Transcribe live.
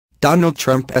Donald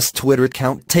Trump's Twitter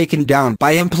account taken down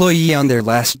by employee on their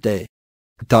last day.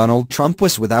 Donald Trump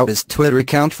was without his Twitter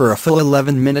account for a full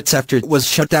 11 minutes after it was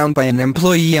shut down by an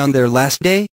employee on their last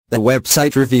day, the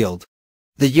website revealed.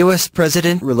 The U.S.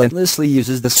 president relentlessly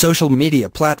uses the social media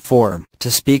platform to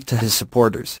speak to his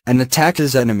supporters and attack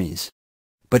his enemies.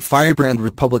 But firebrand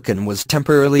Republican was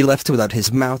temporarily left without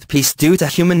his mouthpiece due to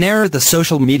human error, the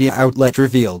social media outlet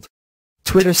revealed.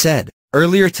 Twitter said,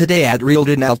 earlier today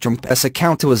Donald Trump's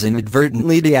account was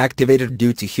inadvertently deactivated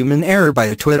due to human error by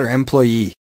a Twitter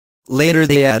employee. Later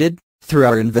they added, through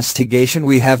our investigation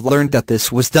we have learned that this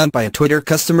was done by a Twitter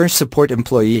customer support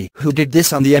employee who did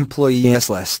this on the employee's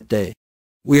last day.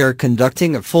 We are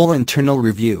conducting a full internal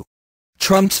review.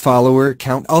 Trump's follower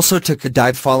account also took a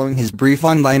dive following his brief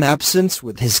online absence,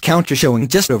 with his counter showing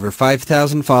just over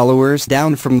 5,000 followers,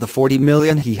 down from the 40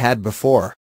 million he had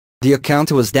before. The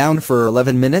account was down for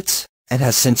 11 minutes, and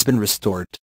has since been restored.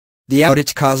 The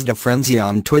outage caused a frenzy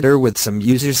on Twitter, with some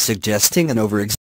users suggesting an